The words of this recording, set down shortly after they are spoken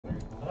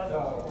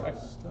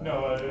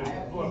No,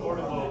 Lord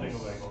is Little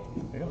Dingle Dangle.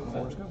 Yeah,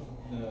 4 is good.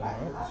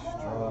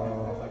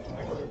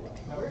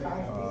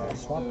 Alright,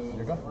 swap,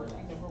 you go.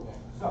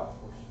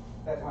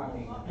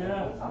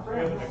 Yeah, I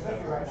forget the next step.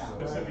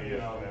 Mississippi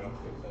and Alabama.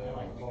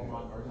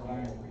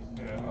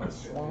 Yeah.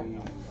 Swap.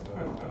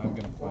 I'm going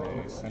to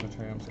play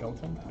Sanitarium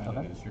Skeleton, and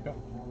it is your go.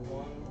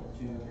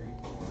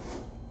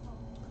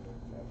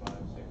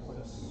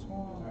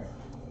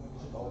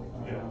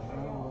 Yeah.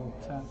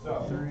 Tap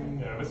 3.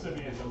 Yeah,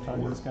 Mississippi is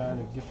Target this guy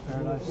to Gift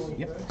Paradise.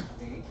 Yep. like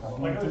Game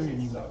 3 other and you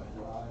teams go.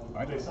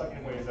 suck. They suck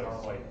in ways that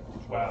aren't like,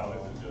 wow,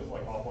 this is just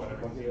like awful and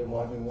everything.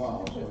 Evolving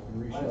WoW, so I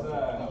can reshuffle.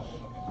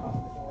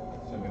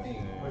 So I'm going to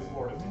Place hit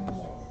Florida.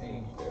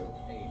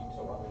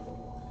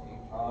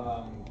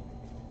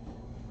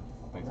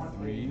 play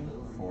 3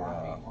 for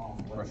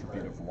Pressure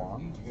Beat of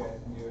Wand,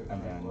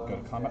 and then go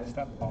to combat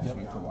step, I'll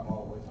swing for 1.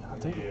 I'll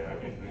take it. Yeah,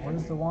 okay. What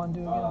does the wand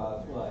do again?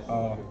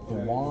 The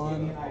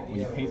wand, when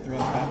you pay 3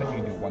 on combat,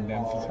 you can do 1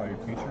 damage to each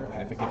target creature,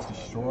 and if it gets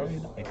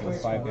destroyed, it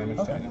deals 5 damage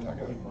to any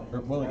target.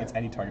 Or, well, it's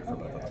any target for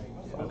both of them.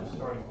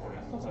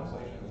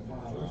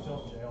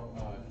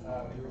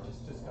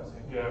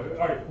 Yeah,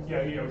 all right,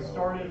 yeah, you know, we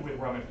started with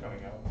Rummage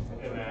coming out,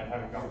 and then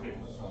having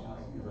conversations.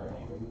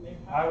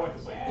 I went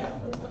to sleep.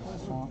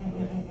 Swamp.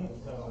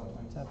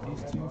 Tap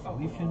these 2 for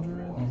Leaf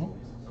Kindred.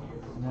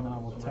 And then I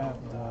will tap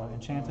the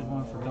enchanted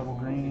one for double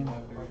green,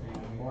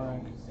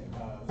 black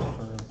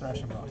for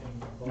Thrashing Rock.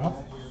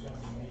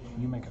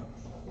 You make it.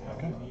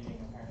 Okay.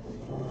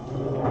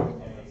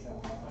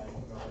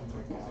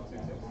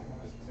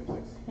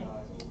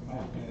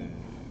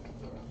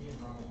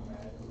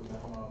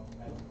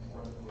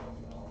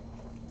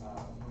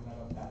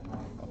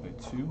 I'll play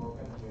 2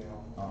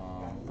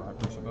 for Heart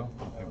Crucible.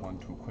 I'll play 1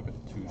 to equip it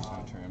to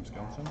Sanitarium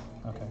Skeleton.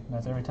 Okay,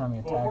 that's every time you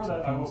attack,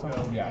 so ping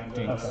something? Yeah,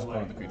 gains one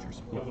of the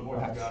creatures.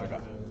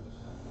 Sugar.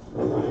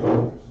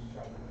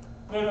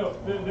 No,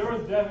 there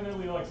was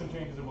definitely like some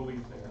changes in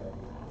beliefs there.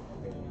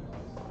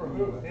 For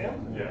who?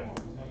 Him? Yeah.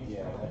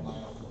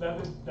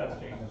 That's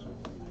changed.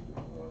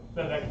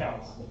 That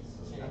counts.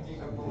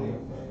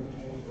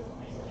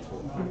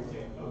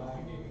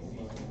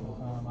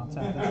 I'll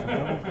tap this for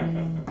double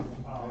green.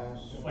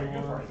 Like a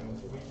good party.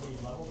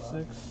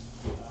 6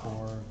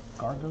 for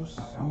Gargos.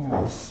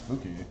 Ooh,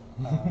 spooky.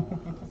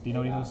 Do you know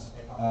what he does?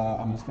 I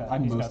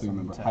mostly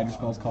remember. Hydro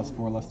spells cost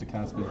 4 less to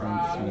cast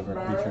Vigilance whenever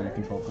a creature you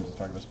control proves the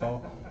target of a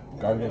spell.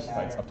 Gargos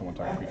fights up to 1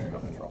 target creature you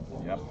don't control.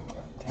 Yep.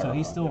 So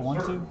he's still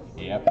 1/2?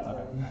 Yep.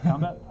 Okay.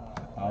 Combat?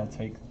 I'll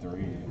take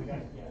 3.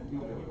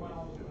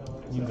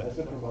 You go.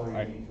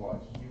 Alright.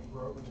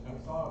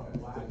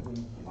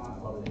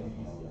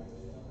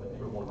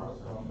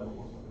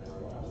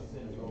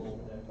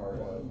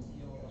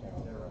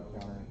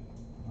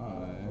 I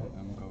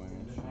am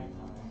going to.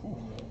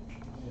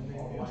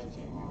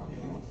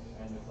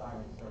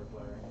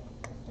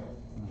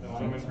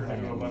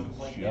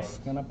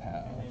 Just gonna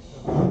pass.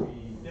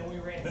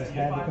 This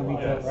had to beat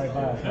that right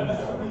by.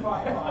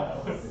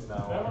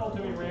 That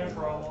ultimately ran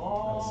for a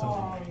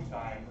long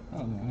time.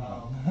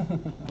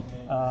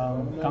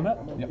 Combat?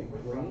 Yep.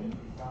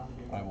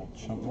 I will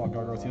chunk block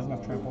Gargoyles. He doesn't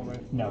have trample,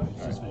 right? No,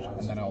 it's just vision.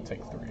 And then I'll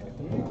take 3.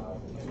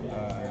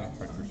 Right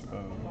first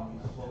equip.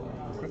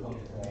 I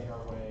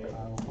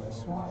will play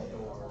Swamp.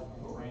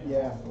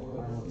 Yeah.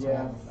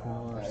 Tap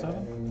for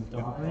 7.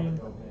 Double green.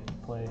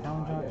 Play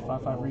Hound Judge.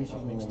 5/5 reach.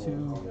 It makes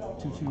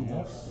 2/2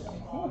 wolves.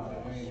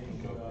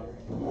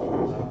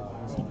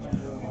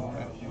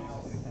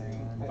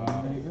 And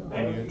there you go.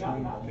 End of your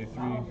turn. Pay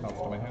 3. Helps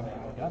to my hand.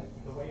 Got it.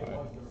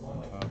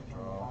 Top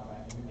draw.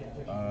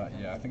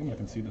 Yeah, I think I'm gonna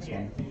concede this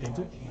one. Game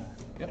 2?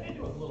 Yep.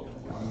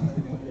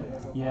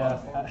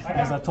 Yeah,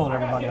 as I've told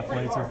everybody I've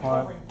played so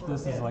far,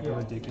 this is like a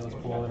ridiculous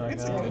pull that I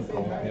It's a got. good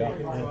pull, yeah.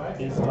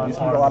 It is by He's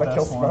far got a lot the of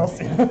kill best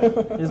spells.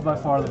 one. It is by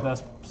far the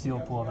best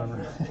sealed pull I've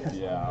ever had.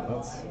 Yeah,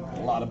 that's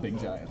a lot of big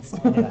giants.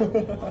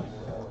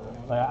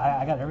 Like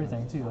I got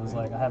everything too. It was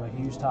like I have a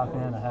huge top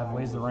end, I have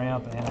ways to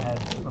ramp, and I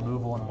had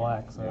removal in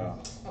black. So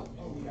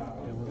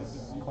it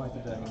was quite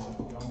the deck.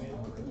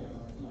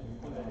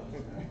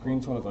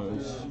 Green's one of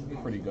those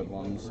pretty good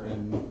ones,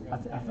 and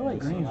I feel like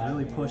green's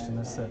really pushed in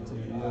this set too.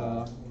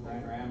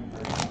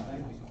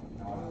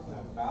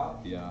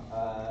 yeah.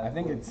 I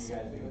think it's.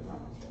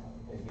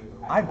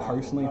 I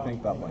personally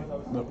think that like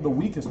the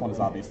weakest one is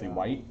obviously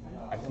white.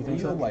 I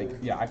feel like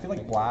I feel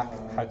like black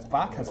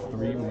has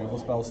 3 removal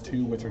spells,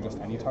 2 which are just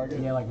any target.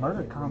 Yeah, like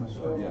Murdered Common is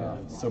pretty Yeah.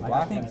 good. So Like,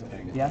 black I think, has a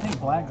thing. yeah, I think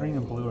black, green,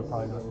 and blue are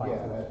probably going to fight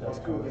for the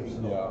best colors.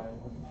 Yeah.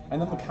 And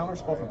then the counter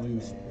spell for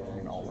blue's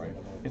alright.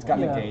 It's got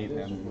negate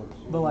and.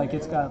 But like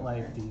it's got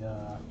like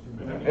the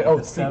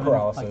It's sleep 7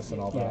 paralysis like,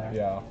 and all that.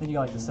 Yeah. Then you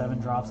got like the 7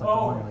 drops, like the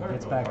one that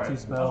gets back 2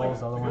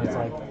 spells, the other one is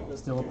like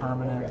still a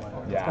permanent. Like,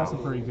 It's got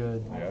some pretty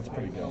good, Yeah, it's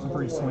pretty good. some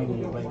pretty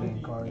swingy late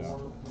game cards. Yeah.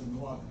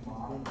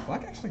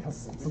 Black actually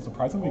has some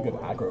surprisingly good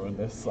aggro in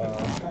this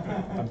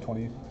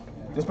M20,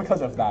 just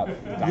because of that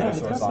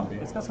dinosaur zombie.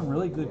 It's got some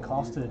really good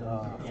costed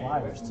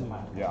flyers too.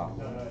 Yeah.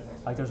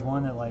 Like there's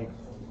one that like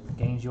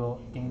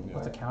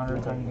puts a counter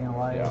every time you gain a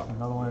life. Yeah.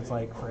 Another one it's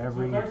like for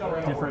every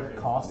different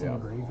cost in the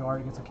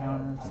graveyard it gets a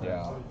counter. So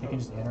Yeah. you can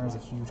just enter as a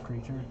huge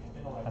creature.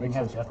 I think Makes it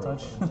has those death pro-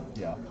 touch.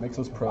 Yeah, makes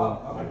those pro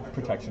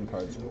protection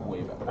cards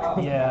way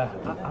better. Yeah,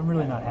 I'm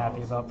really not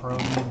happy about Pro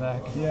being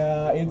back.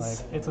 Yeah, Like,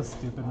 it's a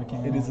stupid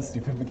mechanic. it is a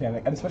stupid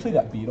mechanic, and especially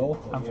that beetle.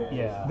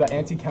 Yeah. The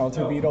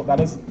anti-counter beetle that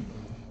is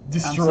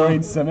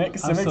destroyed Simic.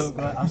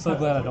 I'm so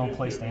glad I don't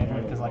play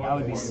standard because like I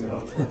would be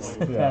so pissed.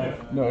 Yeah.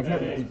 No, if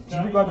you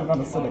should be glad you're not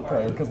a Simic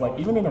player because like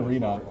even in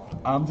arena,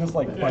 I'm just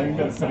like playing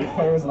against Simic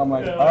players and I'm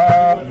like,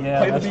 play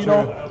the that's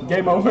beetle, true.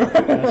 game over.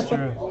 That's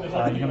true. You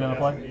gonna be able to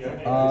play?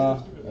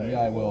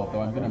 Yeah, I will.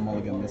 Though I'm gonna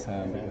mulligan this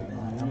hand again.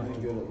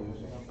 Good at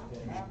losing.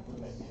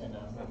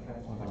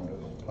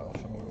 Pile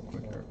shuffle real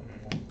quick here.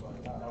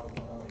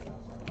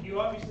 You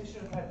obviously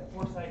should have had the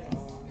foresight to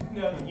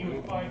know that you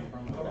would find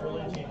a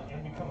religion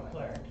and become a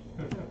cleric.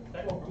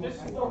 That's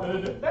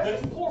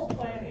just poor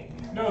planning.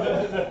 No,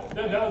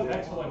 that was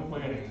excellent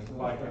planning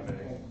by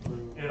committee.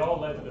 It all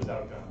led to this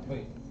outcome.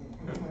 When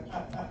I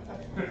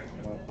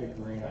picked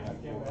green, I had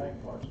 4 green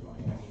cards in my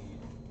hand.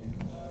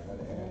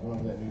 And one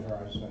of that New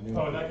Horizons, I knew.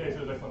 Oh, in that case, it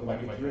was excellent If I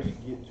planning by could just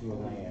green. get to a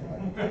land,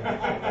 I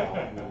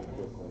could get out really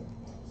quickly.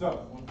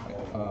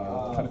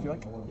 How do you feel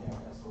like?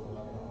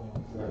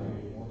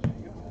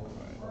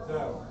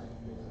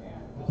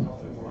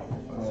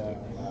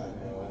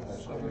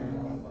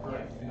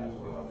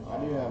 I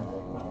do have a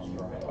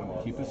I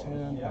will keep this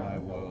hand and I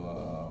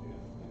will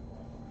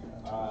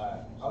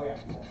Yeah,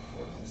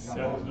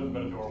 there's been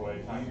a doorway.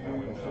 Time to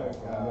window.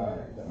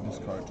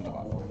 discard to the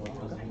bottom.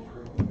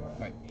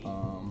 Right.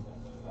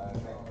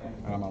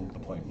 And I'm on the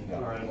plate. Yeah.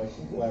 I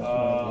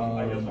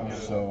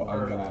guess So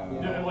I'm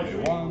gonna yeah, like, pay should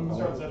we one.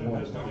 start setting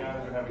this coming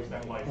out or having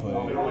spent like Play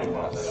literally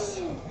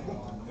this.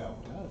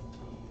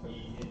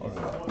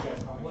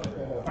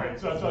 Alright,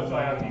 so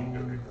I have even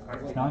good.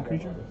 Alright.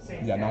 Non-creature?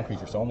 Yeah,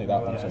 non-creature. So only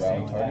that one's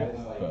around target.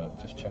 But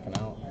just checking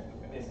out.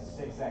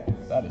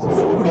 That is a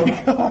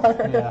sweet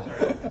card. Yeah.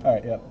 All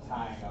right. Yep.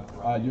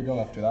 You go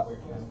after that.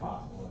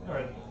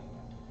 Alright.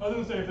 I was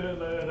gonna say if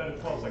that is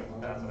 12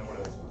 seconds pass, and I would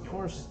have. Of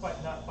course.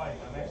 Despite not fighting,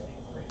 I'm actually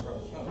pretty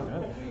broke.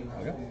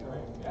 Okay.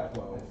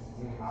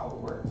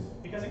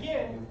 Because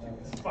again,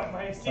 despite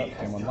my AC.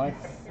 Game one life.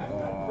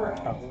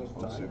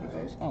 Let's see if it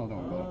does. Oh no.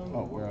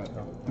 Oh, we're at.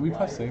 Did we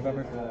press save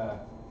ever?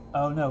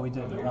 Oh no, we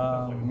didn't.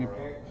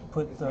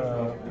 Put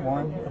the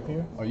one up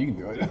here. Oh, you can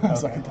do it.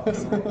 Second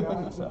this. Yeah,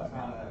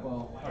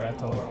 I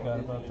totally forgot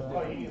about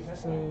that.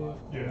 Save.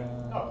 Yeah.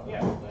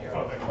 Yeah. There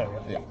we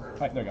go. Yeah.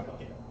 Right, there you go.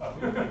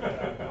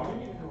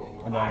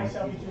 And then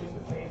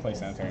play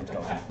Sanitarium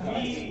Skeleton.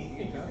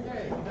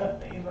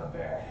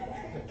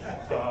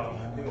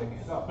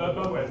 By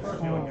the way, as far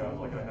as healing goes,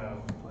 like I have,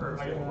 or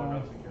I get to look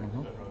at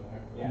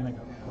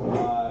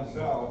the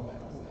So,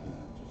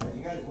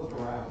 you guys look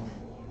around,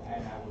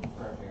 and I would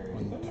start there.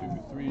 1,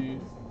 2, 3,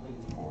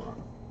 4.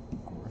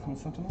 Griffin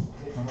Sentinel.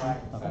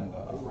 And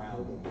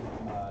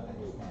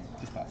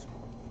just pass.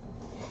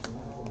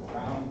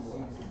 Ground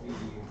seems to be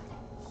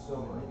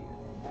silver in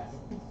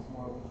essence.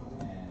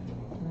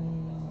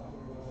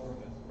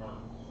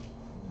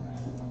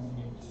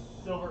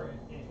 Silver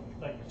in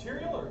like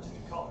material or just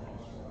a color?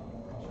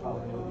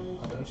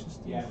 Audacious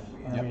Thief.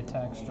 Whenever he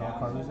attacks, draw a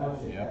card with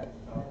it. Yep.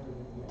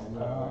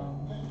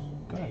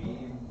 Go ahead.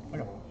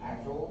 Okay.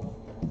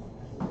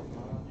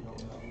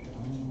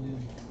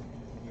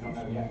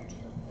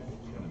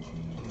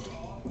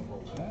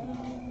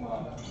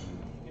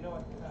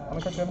 How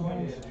many cards do you have in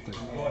hand?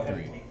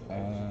 3.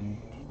 And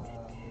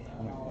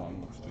only one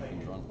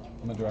stupid run.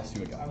 I'm gonna dress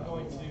you again. I'm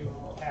going to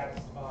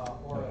cast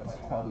Aura.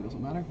 Probably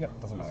doesn't matter.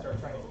 Yep, doesn't matter. Start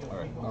trying to kill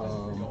people as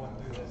we're going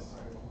through this.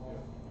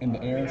 In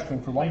the air,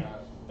 swing for 1.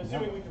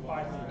 Assuming we can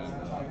buy things.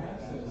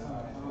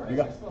 You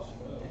go.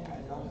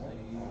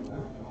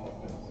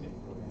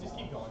 Just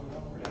keep going.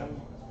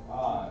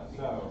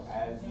 So,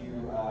 as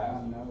you,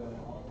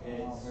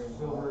 it's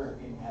silver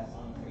in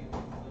essence.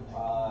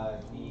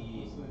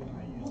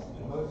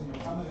 The most,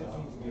 some of it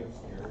seems to be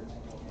obscured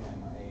in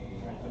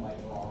a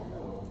light bulb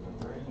hole.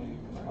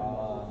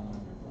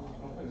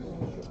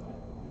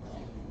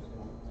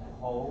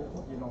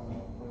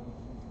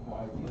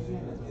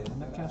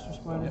 Netcaster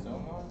Spider.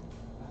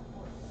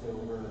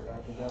 Silver,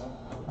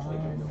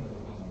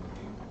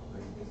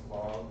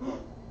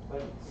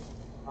 but it's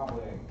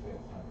probably a good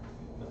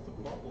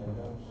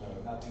so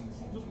nothing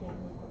seems to be.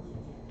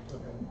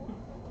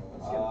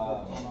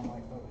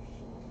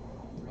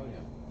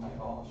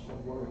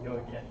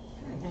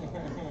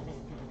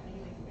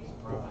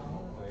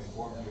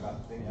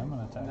 Yeah, I'm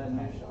gonna attack.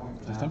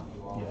 This time?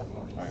 Yeah.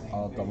 Alright,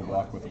 I'll double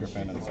block with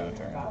Griffin and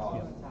Sanitarium.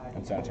 Yeah.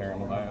 And Sanitarium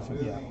will die, I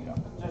think? Yeah.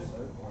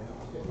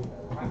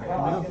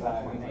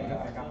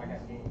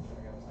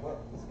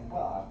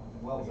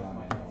 Well done.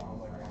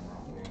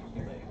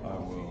 I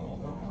will.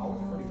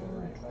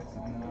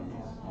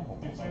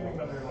 Do you see anything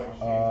that they're like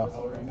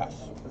Pass.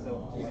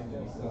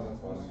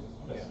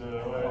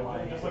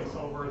 just like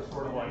silver is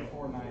sort of like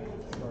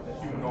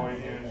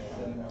humanoid-ish.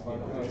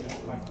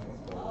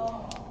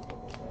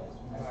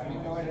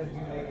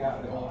 You make out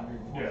 100.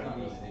 Yeah.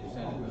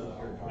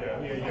 Yeah,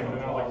 but they're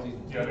not like,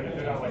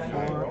 they're not like.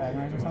 4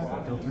 agonizing cycle,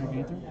 go 3,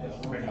 gain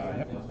 3.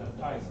 Yep.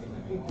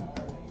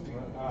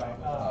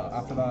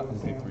 After that, I'll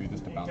pay 3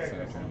 just to bounce the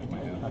turn with my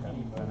hand. Okay,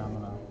 then I'm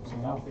gonna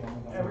swing out.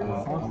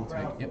 I'll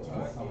take, yep.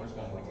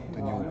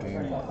 Then you'll gain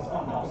 1.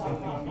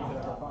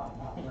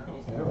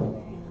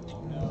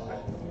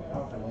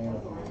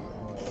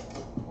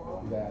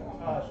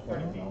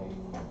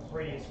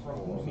 Radius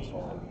from me.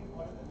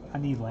 I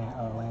need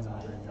lands in my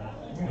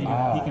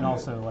graveyard. He can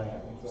also like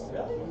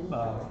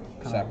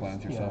Sack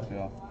lands yourself,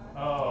 yeah.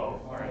 Oh,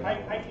 alright.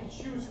 I can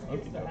choose who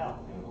gets the help.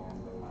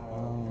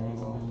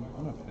 I'm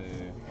gonna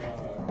pay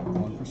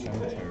 1 for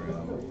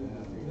Sanitarium.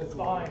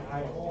 Fine,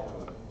 I will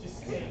just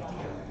stay here.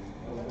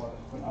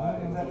 I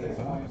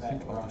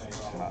think I'll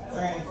just tap.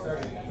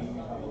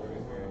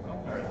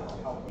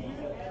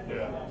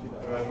 Yeah.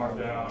 Go ahead, mark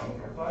down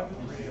 5 to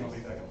 3, and I'll be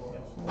back.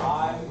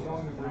 I'm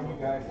going to bring you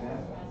guys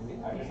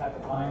in. I just have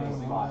to find a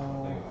spot.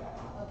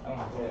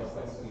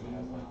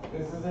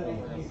 This isn't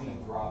an easy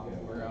drop in.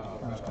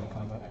 I'm just gonna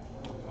combat.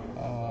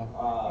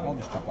 I'll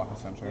just tap block the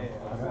center. So,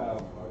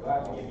 that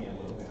will give me a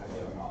little bit of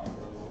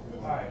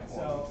Alright,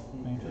 so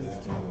Main phase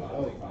 2.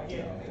 I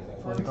get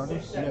For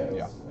starters?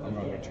 Yeah, I'm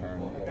going to return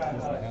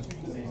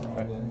this in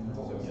hand.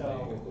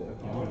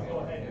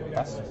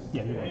 Pass?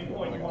 Yeah, you're right. I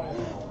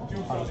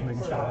was just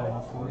making sure I had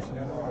enough force.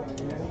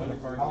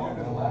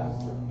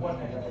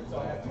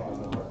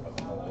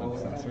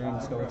 Sanitarium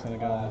skeleton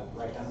again.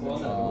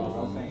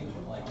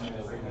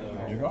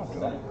 You go after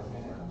that.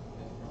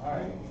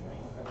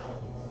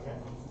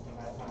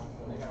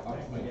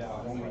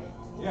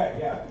 Yeah.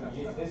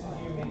 This is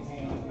you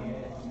maintaining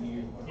it.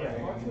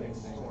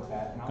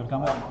 Good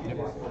combat? Yep.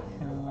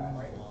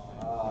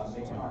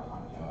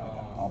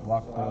 I'll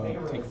block the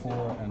take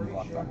 4 and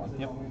block that one.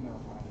 Yep.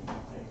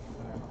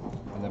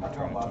 And then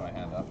return it to my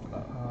hand after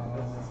that.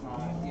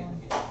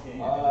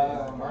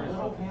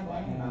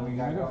 We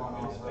got going on.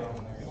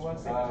 You want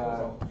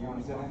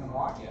to sit in and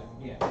watch?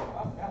 Yeah.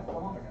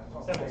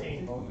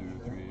 17. I'll do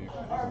 3,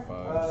 4,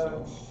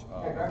 5, 6.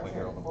 I'll play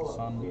Herald of the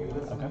Sun.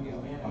 Okay.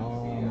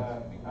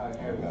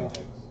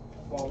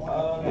 Yeah, I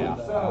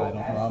don't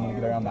know how I'm going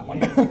to get around that one.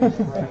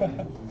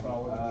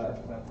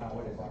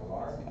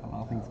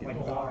 How things get.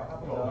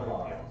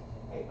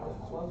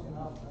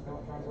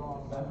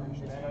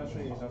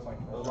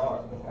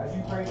 As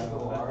you trade with the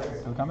large,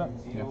 Good combat?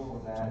 Yep.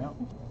 Swing out.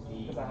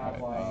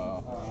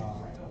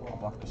 I'll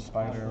block the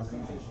spider.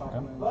 Okay.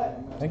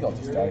 I think I'll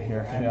just die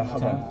here. Yeah, I'm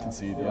gonna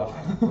concede. Yeah.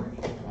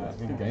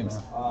 Yeah, good games.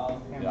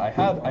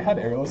 Yeah, I had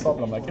aerial assault,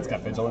 but I'm like, it's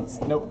got vigilance.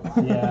 Nope.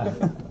 Yeah,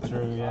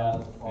 true, yeah.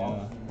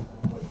 Yeah.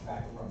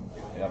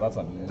 Yeah, that's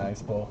a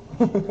nice pull.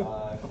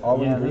 All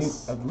Yeah, in green.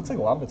 this- It looks like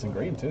a lot of it's in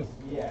green too.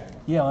 Yeah,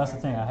 well, that's the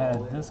thing. I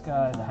had this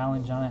guy, the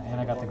Howling Giant, and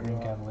I got the Green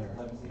Cavalier.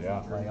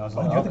 Yeah. Like, I was Oh,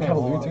 like, you got the okay,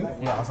 Cavalier well, too?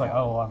 Yeah, I was like,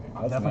 oh, I'm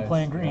That's definitely nice.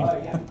 playing green.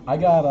 I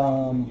got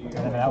And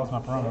that was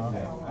my promo.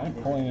 I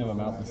didn't pull any of them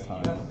out this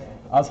time.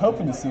 I was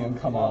hoping to see him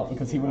come out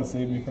because he would have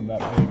saved me from that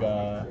big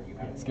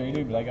scary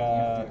dude, but I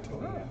got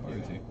where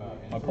is he?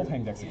 My pulled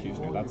hanged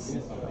executioner. That's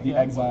the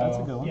exile, That's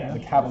a good one, yeah. the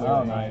Cavalier.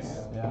 Oh, nice.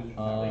 Yeah.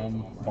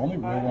 The only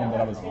real one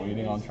that I was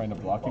waiting on trying to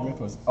block you with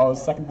was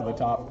second to the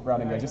top,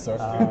 rounding Regisaur.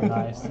 Oh,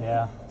 nice,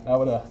 yeah. That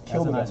would have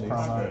killed it That's at a nice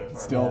least. promo.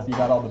 Still, Yeah. you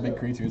got all the big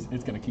creatures.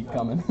 It's gonna keep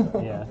coming.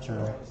 Yeah,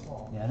 true.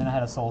 Yeah, and then I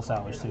had a Soul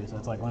Salvage too, so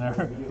it's like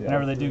whenever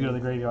they do go to the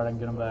graveyard, I can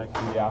get them back.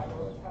 Yeah.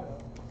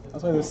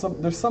 That's why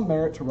there's some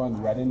merit to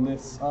run red in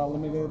this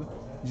limited,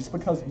 just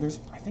because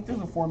I think there's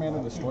a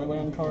 4-mana destroy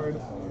land card.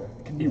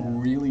 It can be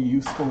really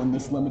useful in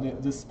this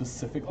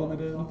specific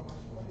limited,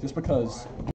 just because